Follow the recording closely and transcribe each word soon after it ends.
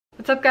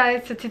What's up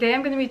guys? So today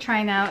I'm going to be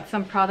trying out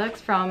some products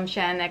from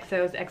Shannon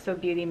XO's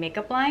xoBeauty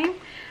makeup line.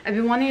 I've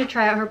been wanting to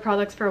try out her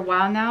products for a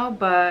while now,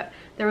 but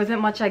there wasn't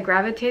much I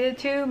gravitated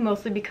to,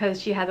 mostly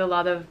because she had a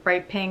lot of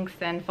bright pinks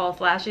and false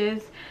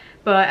lashes.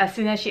 But as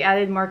soon as she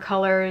added more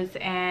colors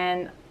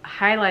and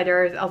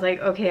highlighters, I was like,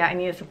 okay, I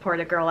need to support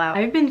a girl out.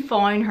 I've been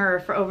following her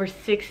for over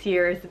 6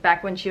 years,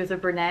 back when she was a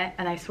brunette,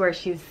 and I swear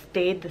she's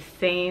stayed the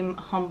same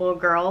humble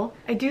girl.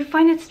 I do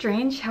find it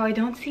strange how I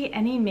don't see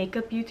any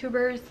makeup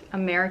YouTubers,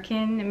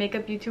 American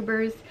makeup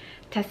YouTubers,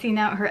 testing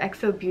out her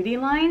xoBeauty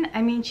line.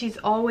 I mean, she's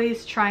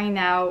always trying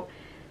out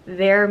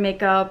their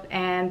makeup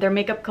and their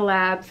makeup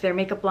collabs, their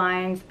makeup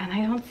lines, and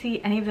I don't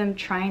see any of them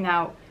trying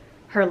out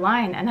her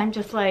line, and I'm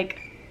just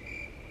like,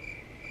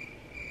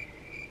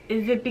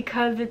 is it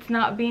because it's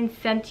not being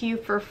sent to you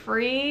for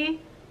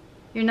free?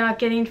 You're not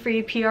getting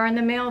free PR in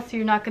the mail, so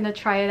you're not going to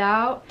try it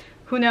out?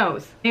 Who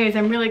knows? Anyways,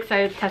 I'm really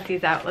excited to test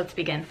these out. Let's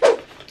begin.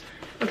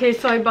 Okay,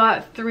 so I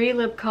bought 3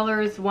 lip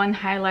colors, 1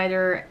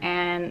 highlighter,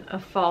 and a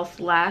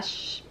false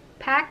lash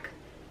pack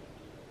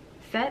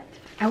set.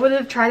 I would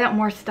have tried out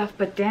more stuff,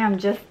 but damn,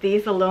 just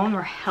these alone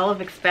were hell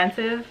of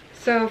expensive.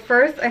 So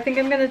first, I think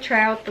I'm going to try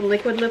out the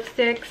liquid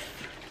lipsticks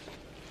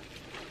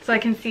so I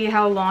can see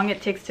how long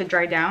it takes to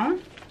dry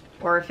down,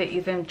 or if it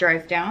even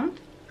dries down.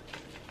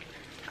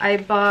 I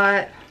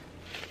bought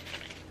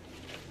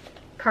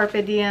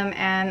Carpe Diem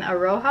and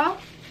Aroha.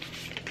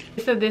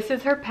 So this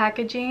is her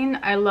packaging.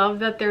 I love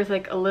that there's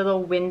like a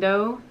little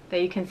window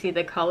that you can see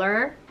the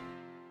color.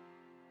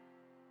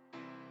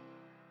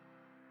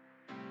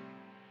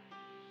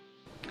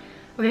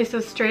 Okay,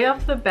 so straight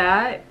off the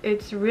bat,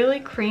 it's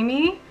really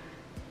creamy.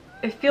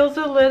 It feels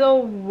a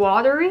little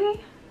watery.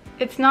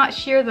 It's not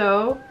sheer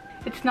though.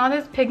 It's not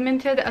as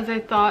pigmented as I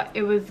thought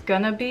it was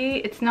gonna be.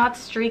 It's not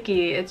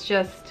streaky, it's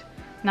just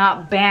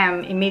not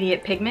bam,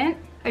 immediate pigment.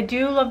 I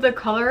do love the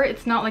color.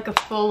 It's not like a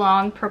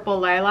full-on purple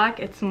lilac,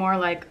 it's more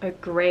like a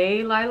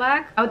gray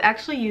lilac. I would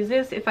actually use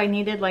this if I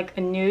needed like a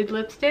nude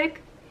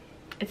lipstick.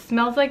 It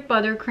smells like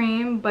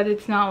buttercream, but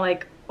it's not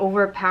like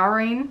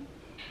overpowering.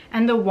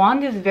 And the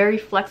wand is very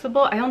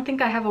flexible. I don't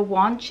think I have a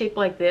wand shaped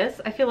like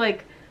this. I feel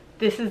like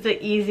this is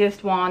the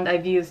easiest wand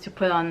I've used to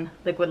put on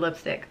liquid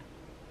lipstick.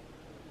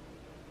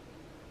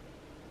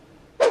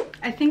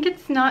 I think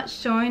it's not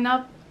showing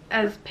up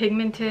as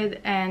pigmented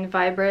and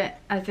vibrant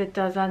as it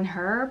does on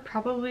her,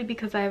 probably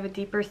because I have a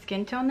deeper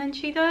skin tone than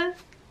she does.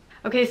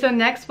 Okay, so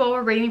next, while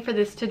we're waiting for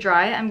this to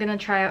dry, I'm gonna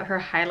try out her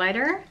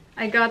highlighter.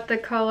 I got the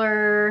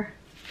color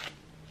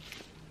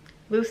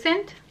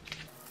Lucent.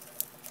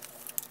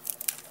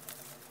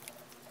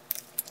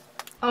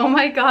 Oh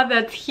my god,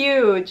 that's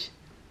huge.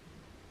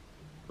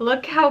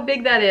 Look how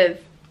big that is.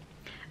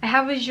 I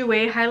have a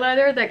xoBeauty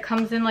highlighter that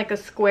comes in like a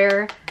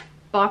square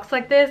box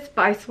like this,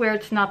 but I swear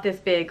it's not this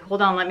big.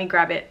 Hold on, let me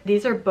grab it.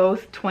 These are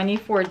both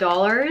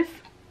 $24.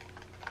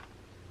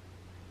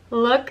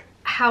 Look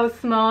how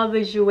small the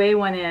xoBeauty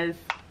one is.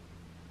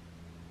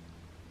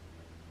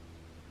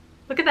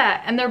 Look at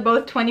that, and they're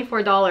both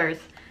 $24.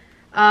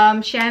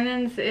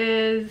 Shannon's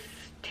is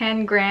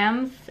 10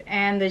 grams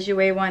and the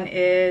xoBeauty one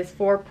is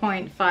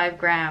 4.5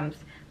 grams.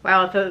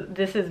 Wow, so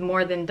this is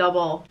more than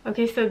double.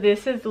 Okay, so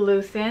this is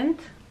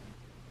Lucent.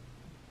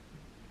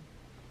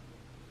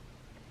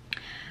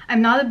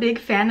 I'm not a big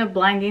fan of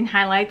blinding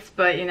highlights,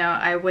 but you know,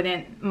 I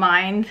wouldn't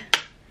mind.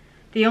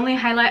 The only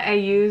highlight I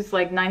use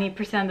like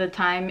 90% of the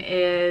time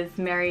is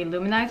Mary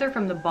Luminizer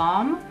from the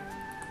Balm.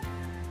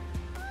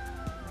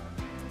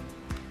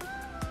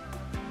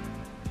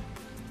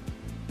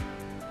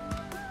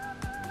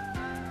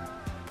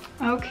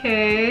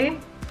 Okay.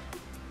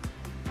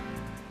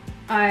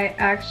 I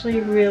actually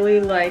really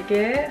like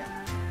it.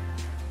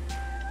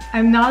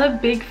 I'm not a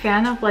big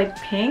fan of like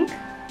pink.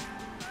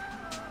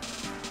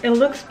 It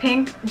looks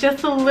pink,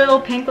 just a little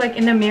pink like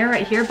in the mirror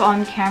right here, but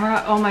on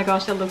camera, oh my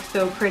gosh, that looks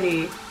so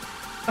pretty.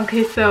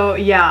 Okay, so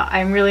yeah,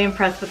 I'm really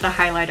impressed with the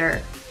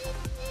highlighter.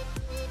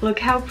 Look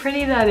how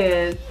pretty that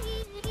is.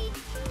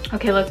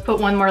 Okay, let's put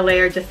one more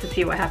layer just to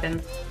see what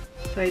happens.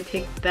 So I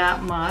take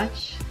that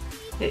much.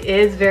 It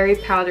is very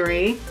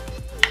powdery.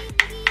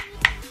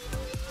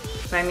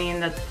 But I mean,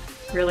 that's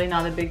really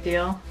not a big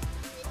deal.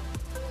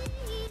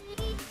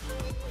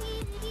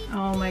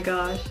 Oh my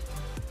gosh,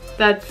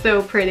 that's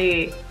so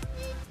pretty.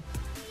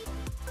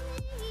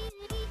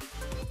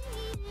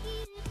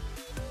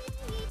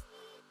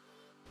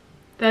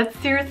 That's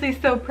seriously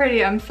so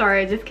pretty. I'm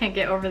sorry, I just can't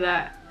get over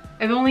that.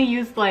 I've only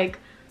used like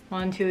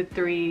 1, 2,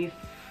 3,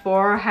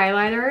 4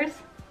 highlighters.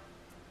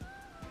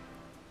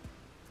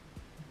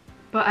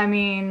 But I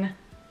mean,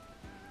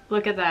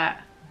 look at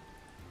that.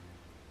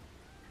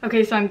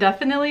 Okay, so I'm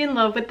definitely in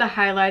love with the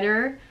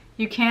highlighter.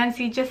 You can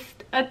see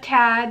just a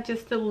tad,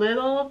 just a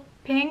little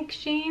pink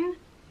sheen.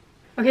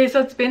 Okay,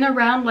 so it's been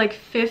around like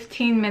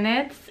 15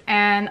 minutes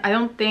and I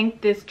don't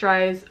think this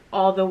dries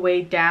all the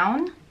way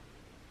down.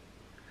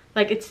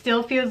 Like, it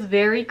still feels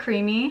very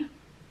creamy.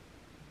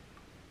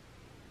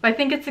 But I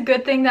think it's a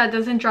good thing that it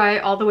doesn't dry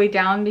all the way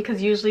down,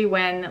 because usually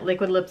when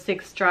liquid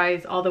lipsticks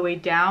dries all the way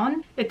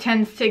down, it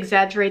tends to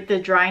exaggerate the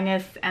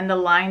dryness and the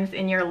lines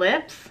in your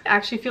lips. It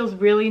actually feels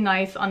really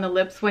nice on the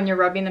lips when you're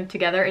rubbing them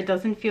together. It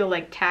doesn't feel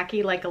like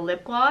tacky like a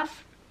lip gloss.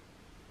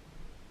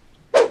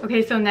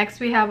 Okay, so next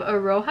we have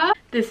Aroha.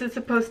 This is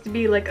supposed to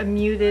be like a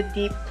muted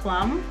deep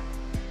plum.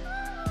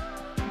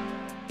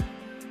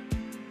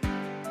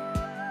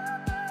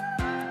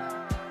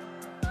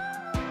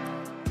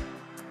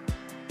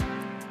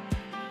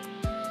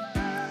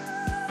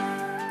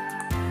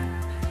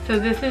 So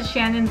this is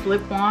Shannon's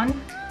lip wand.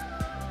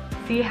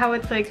 See how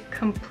it's like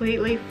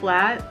completely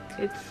flat?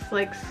 It's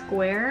like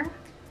square.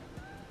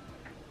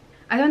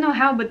 I don't know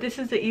how, but this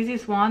is the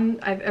easiest wand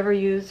I've ever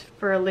used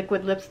for a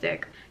liquid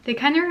lipstick. They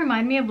kind of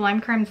remind me of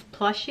Lime Crime's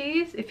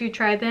plushies. If you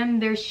try them,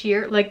 they're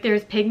sheer, like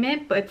there's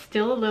pigment, but it's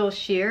still a little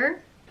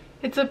sheer.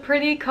 It's a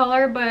pretty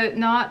color, but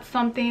not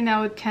something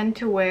I would tend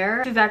to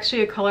wear. This is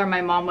actually a color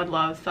my mom would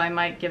love, so I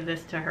might give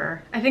this to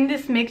her. I think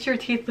this makes your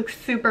teeth look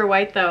super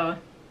white though.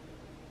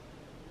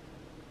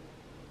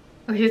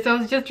 Okay, so I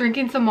was just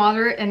drinking some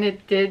water and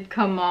it did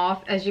come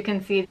off. As you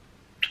can see,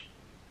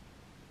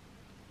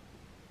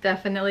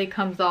 definitely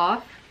comes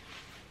off.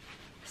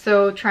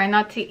 So try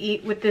not to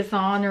eat with this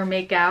on or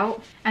make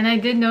out. And I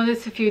did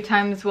notice a few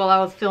times while I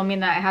was filming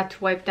that I had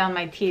to wipe down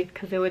my teeth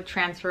because it would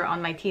transfer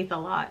on my teeth a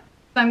lot.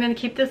 So I'm going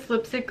to keep this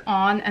lipstick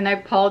on, and I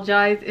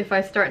apologize if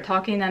I start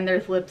talking and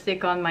there's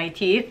lipstick on my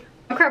teeth.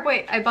 Oh crap,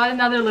 wait, I bought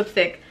another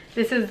lipstick.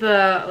 This is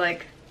the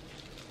like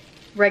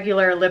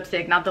regular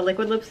lipstick, not the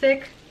liquid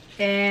lipstick,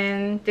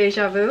 in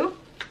Deja Vu.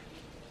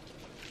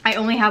 I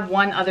only have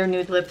one other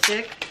nude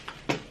lipstick.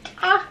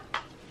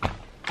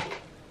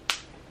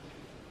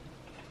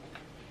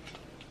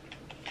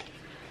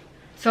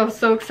 So I was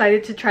so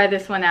excited to try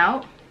this one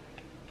out.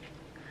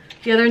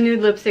 The other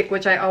nude lipstick,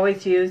 which I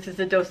always use, is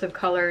the Dose of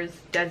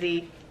Colors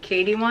Desi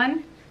Katie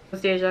one.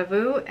 It's Deja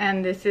Vu,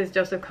 and this is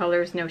Dose of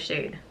Colors No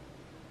Shade.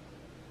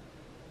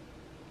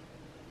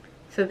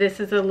 So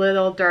this is a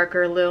little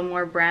darker, a little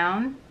more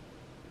brown.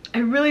 I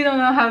really don't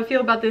know how to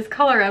feel about this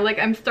color.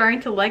 I'm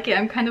starting to like it.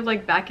 I'm kind of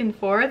like back and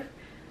forth.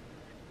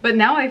 But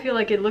now I feel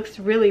like it looks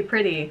really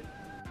pretty.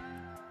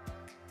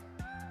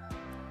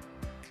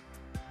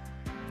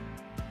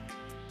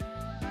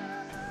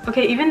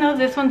 Okay, even though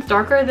this one's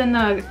darker than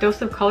the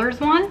Dose of Colors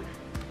one,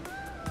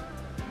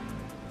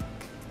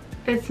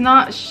 it's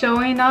not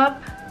showing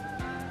up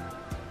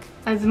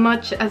as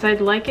much as I'd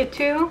like it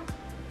to.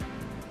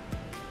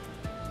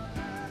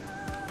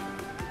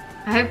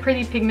 I have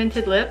pretty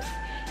pigmented lips,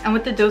 and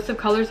with the Dose of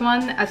Colors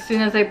one, as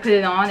soon as I put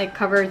it on, it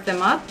covers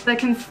them up. I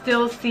can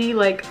still see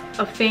like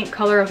a faint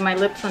color of my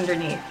lips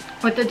underneath.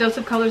 With the Dose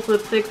of Colors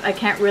lipsticks, I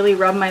can't really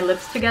rub my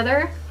lips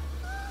together.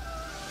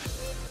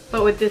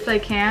 But with this I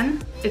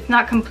can. It's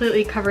not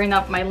completely covering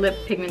up my lip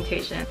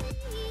pigmentation.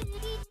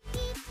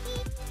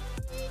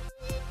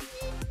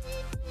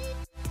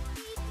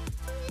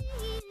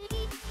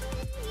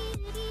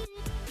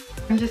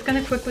 I'm just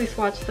gonna quickly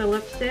swatch the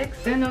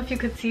lipsticks. I don't know if you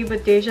could see,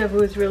 but Deja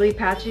Vu is really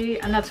patchy,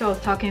 and that's what I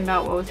was talking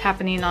about, what was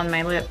happening on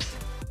my lips.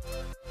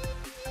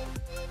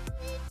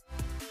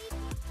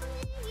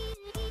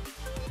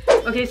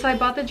 Okay, so I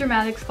bought the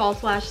Dramatics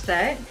False Lash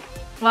set.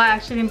 Well, I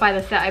actually didn't buy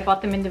the set, I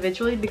bought them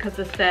individually because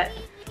the set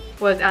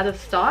was out of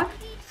stock.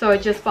 So I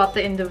just bought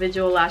the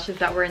individual lashes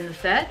that were in the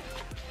set.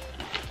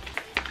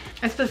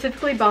 I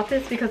specifically bought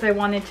this because I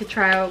wanted to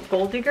try out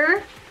Gold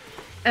Digger.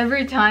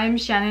 Every time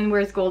Shannon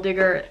wears Gold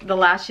Digger, the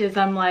lashes,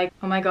 I'm like,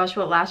 oh my gosh,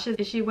 what lashes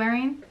is she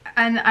wearing?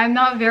 And I'm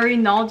not very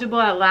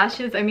knowledgeable at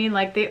lashes. I mean,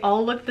 like, they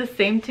all look the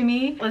same to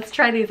me. Let's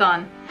try these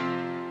on.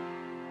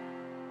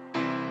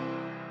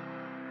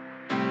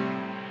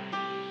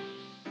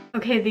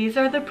 Okay, these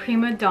are the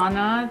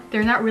Primadonna.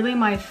 They're not really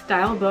my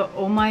style, but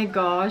oh my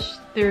gosh,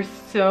 they're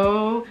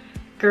so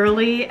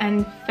girly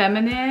and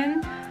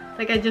feminine.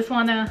 Like, I just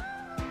wanna...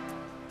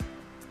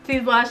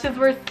 These lashes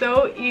were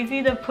so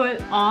easy to put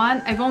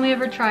on. I've only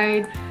ever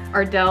tried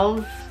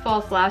Ardell's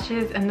false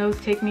lashes, and those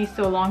take me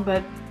so long,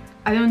 but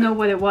I don't know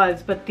what it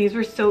was, but these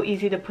were so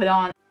easy to put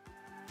on.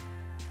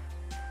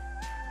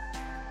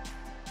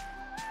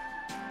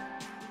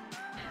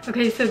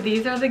 Okay, so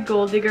these are the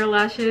Gold Digger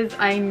lashes.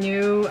 I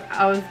knew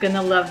I was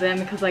gonna love them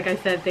because, like I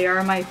said, they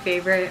are my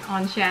favorite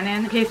on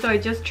Shannon. Okay, so I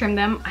just trimmed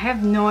them. I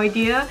have no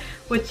idea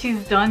what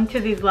she's done to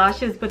these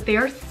lashes, but they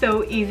are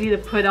so easy to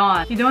put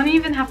on. You don't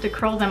even have to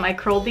curl them. I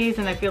curled these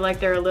and I feel like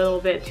they're a little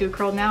bit too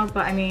curled now,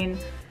 but I mean,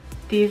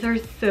 these are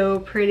so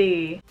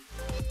pretty.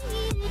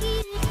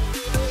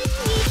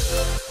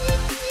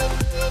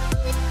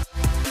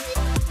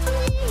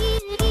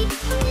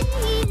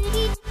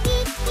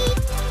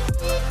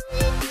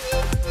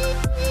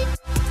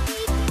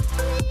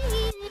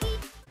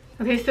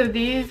 Okay, so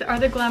these are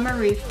the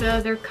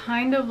Glamourista. They're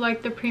kind of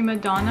like the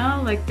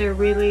Primadonna, like they're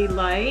really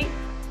light.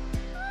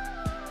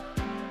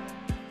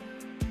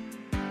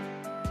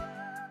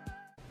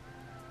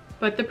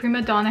 But the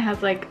Primadonna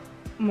has like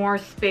more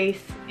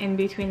space in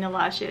between the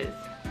lashes.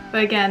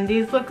 But again,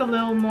 these look a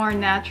little more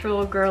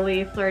natural,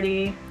 girly,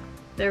 flirty.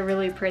 They're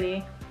really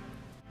pretty.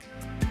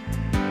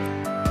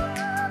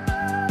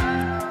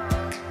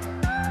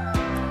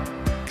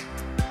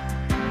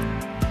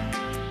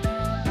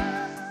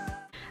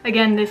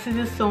 Again, this is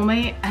a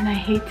Soulmate, and I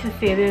hate to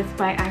say this,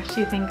 but I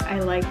actually think I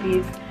like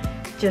these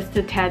just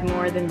a tad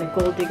more than the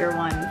Gold Digger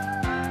ones.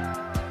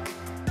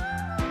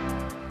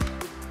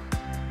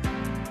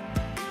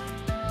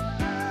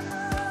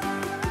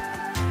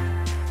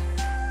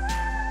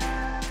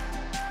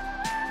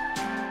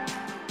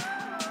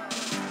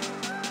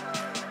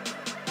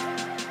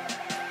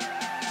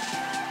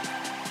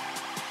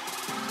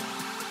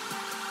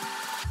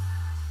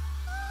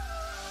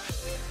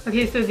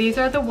 Okay, so these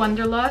are the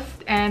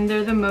Wanderlust, and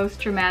they're the most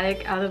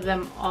dramatic out of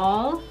them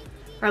all,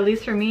 or at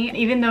least for me.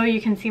 Even though you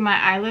can see my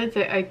eyelids,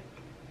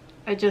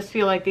 I just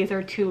feel like these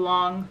are too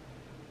long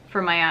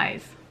for my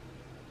eyes.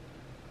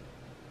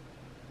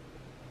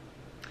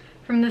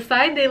 From the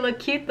side, they look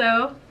cute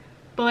though,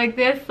 but like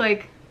this,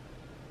 like,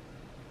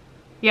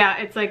 yeah,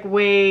 it's like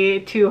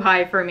way too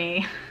high for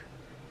me.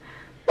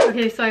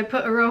 Okay, so I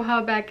put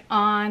Aroha back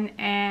on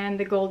and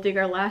the Gold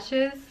Digger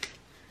lashes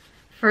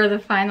for the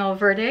final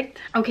verdict.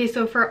 Okay,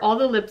 so for all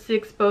the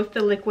lipsticks, both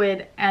the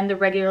liquid and the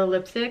regular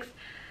lipsticks,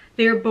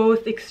 they're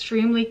both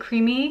extremely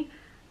creamy,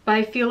 but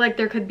I feel like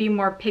there could be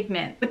more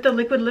pigment. With the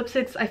liquid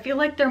lipsticks, I feel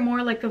like they're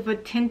more like of a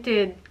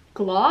tinted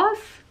gloss,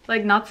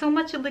 like not so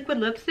much a liquid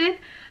lipstick.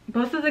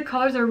 Both of the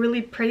colors are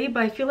really pretty,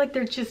 but I feel like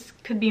there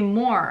just could be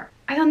more.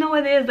 I don't know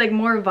what it is, like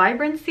more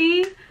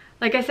vibrancy.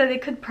 Like I said,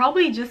 it could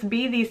probably just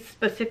be these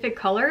specific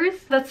colors.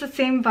 That's the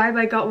same vibe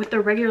I got with the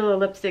regular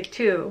lipstick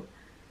too.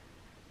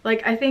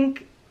 Like I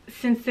think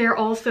since they're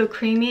all so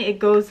creamy, it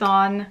goes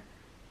on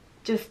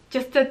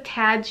just a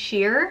tad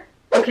sheer.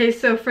 Okay,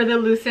 so for the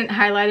Lucent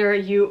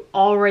Highlighter, you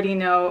already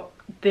know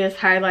this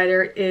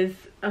highlighter is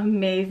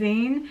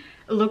amazing.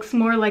 It looks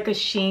more like a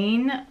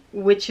sheen,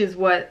 which is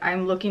what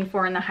I'm looking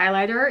for in the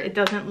highlighter. It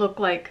doesn't look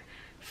like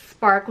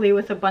sparkly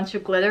with a bunch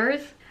of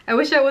glitters. I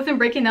wish I wasn't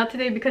breaking out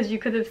today because you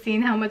could have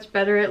seen how much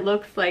better it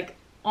looks like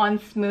on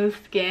smooth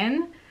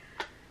skin.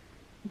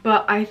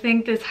 But I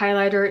think this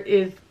highlighter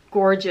is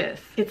gorgeous.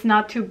 It's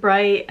not too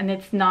bright and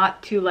it's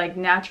not too like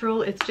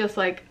natural. It's just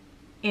like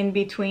in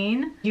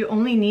between. You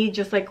only need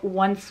just like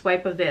one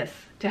swipe of this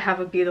to have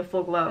a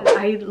beautiful glow.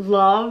 I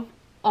love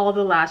all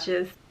the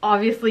lashes.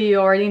 Obviously, you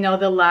already know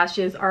the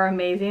lashes are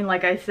amazing.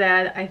 Like I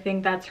said, I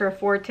think that's her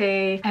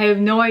forte. I have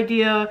no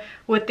idea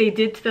what they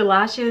did to the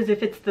lashes,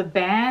 if it's the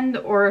band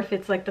or if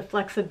it's like the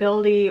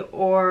flexibility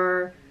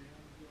or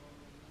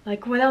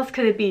like what else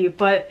could it be,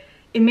 but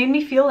it made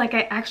me feel like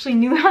I actually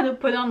knew how to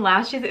put on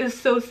lashes. It was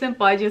so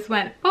simple. I just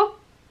went, oh,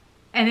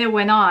 and it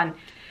went on.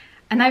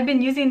 And I've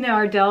been using the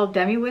Ardell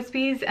Demi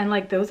Wispies, and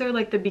like those are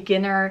like the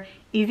beginner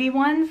easy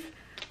ones,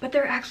 but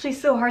they're actually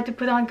so hard to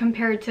put on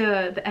compared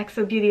to the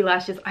xoBeauty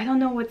lashes. I don't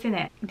know what's in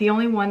it. The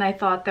only one I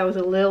thought that was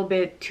a little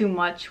bit too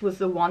much was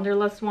the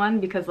Wanderlust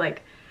one, because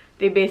like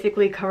they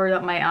basically covered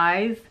up my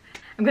eyes.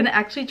 I'm gonna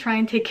actually try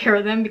and take care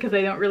of them because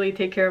I don't really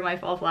take care of my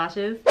false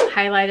lashes.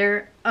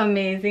 Highlighter,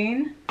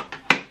 amazing.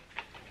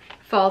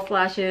 False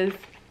lashes,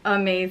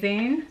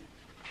 amazing.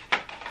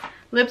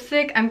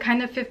 Lipstick, I'm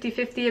kind of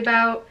 50-50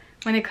 about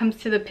when it comes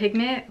to the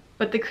pigment,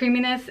 but the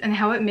creaminess and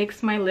how it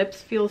makes my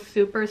lips feel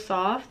super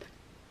soft,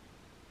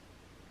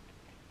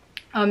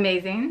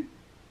 amazing.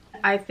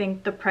 I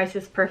think the price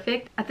is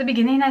perfect. At the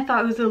beginning, I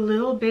thought it was a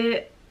little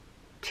bit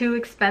too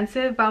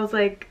expensive, but I was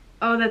like,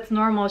 oh, that's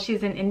normal.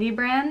 She's an indie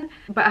brand.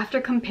 But after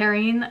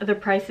comparing the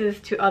prices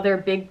to other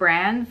big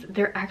brands,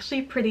 they're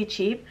actually pretty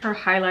cheap. Her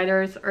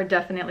highlighters are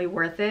definitely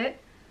worth it.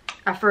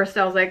 At first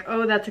I was like,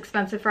 oh, that's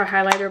expensive for a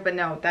highlighter, but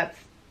no, that's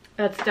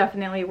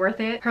definitely worth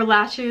it. Her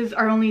lashes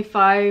are only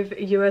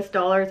 $5 US.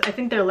 I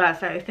think they're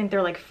less. I think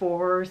they're like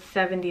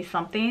 $4.70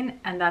 something,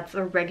 and that's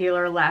a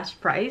regular lash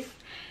price.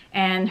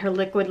 And her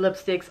liquid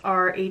lipsticks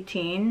are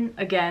 $18.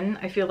 Again,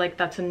 I feel like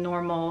that's a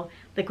normal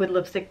liquid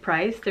lipstick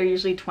price. They're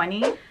usually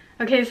 $20.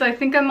 Okay, so I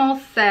think I'm all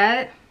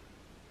set.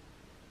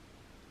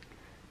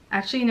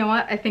 Actually, you know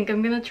what? I think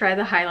I'm gonna try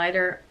the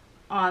highlighter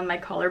on my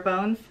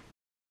collarbones.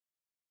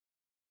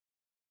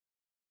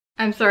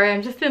 I'm sorry,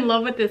 I'm just in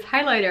love with this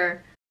highlighter.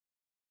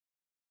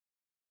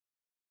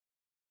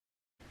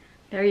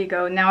 There you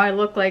go. Now I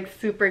look like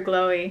super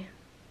glowy.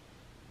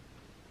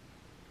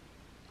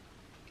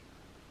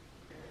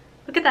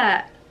 Look at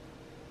that.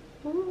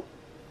 Ooh,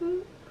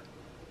 ooh.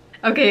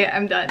 Okay,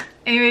 I'm done.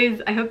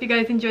 Anyways, I hope you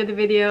guys enjoyed the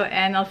video,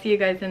 and I'll see you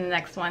guys in the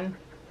next one.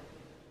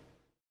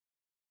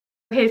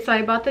 Okay, so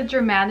I bought the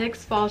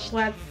Dramatics False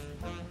Lash.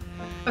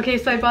 Okay,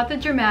 so I bought the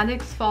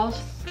Dramatics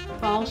False.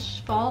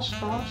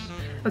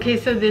 Okay,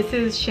 so this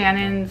is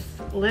Shannon's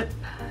lip.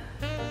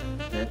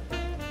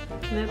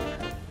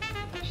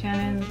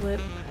 Shannon's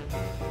lip.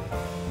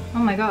 Oh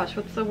my gosh,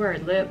 what's the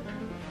word?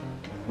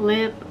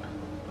 Lip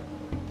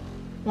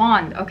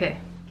wand. Okay.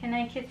 Can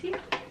I kiss you?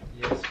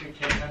 Yes, you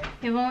can.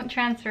 It won't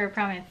transfer, I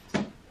promise.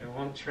 It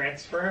won't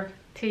transfer?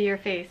 To your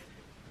face.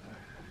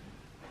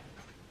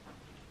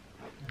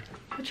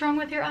 What's wrong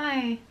with your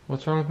eye?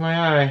 What's wrong with my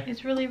eye?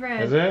 It's really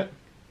red. Is it?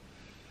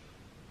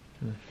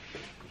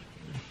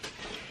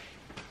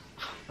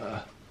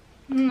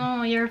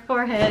 No, your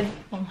forehead.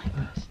 Oh my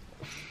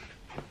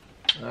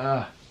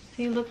gosh.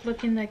 See,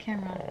 look in the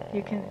camera.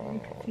 You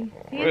can see.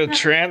 It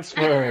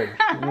transferred.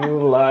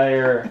 You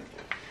liar.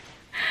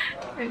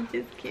 I'm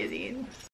just kidding.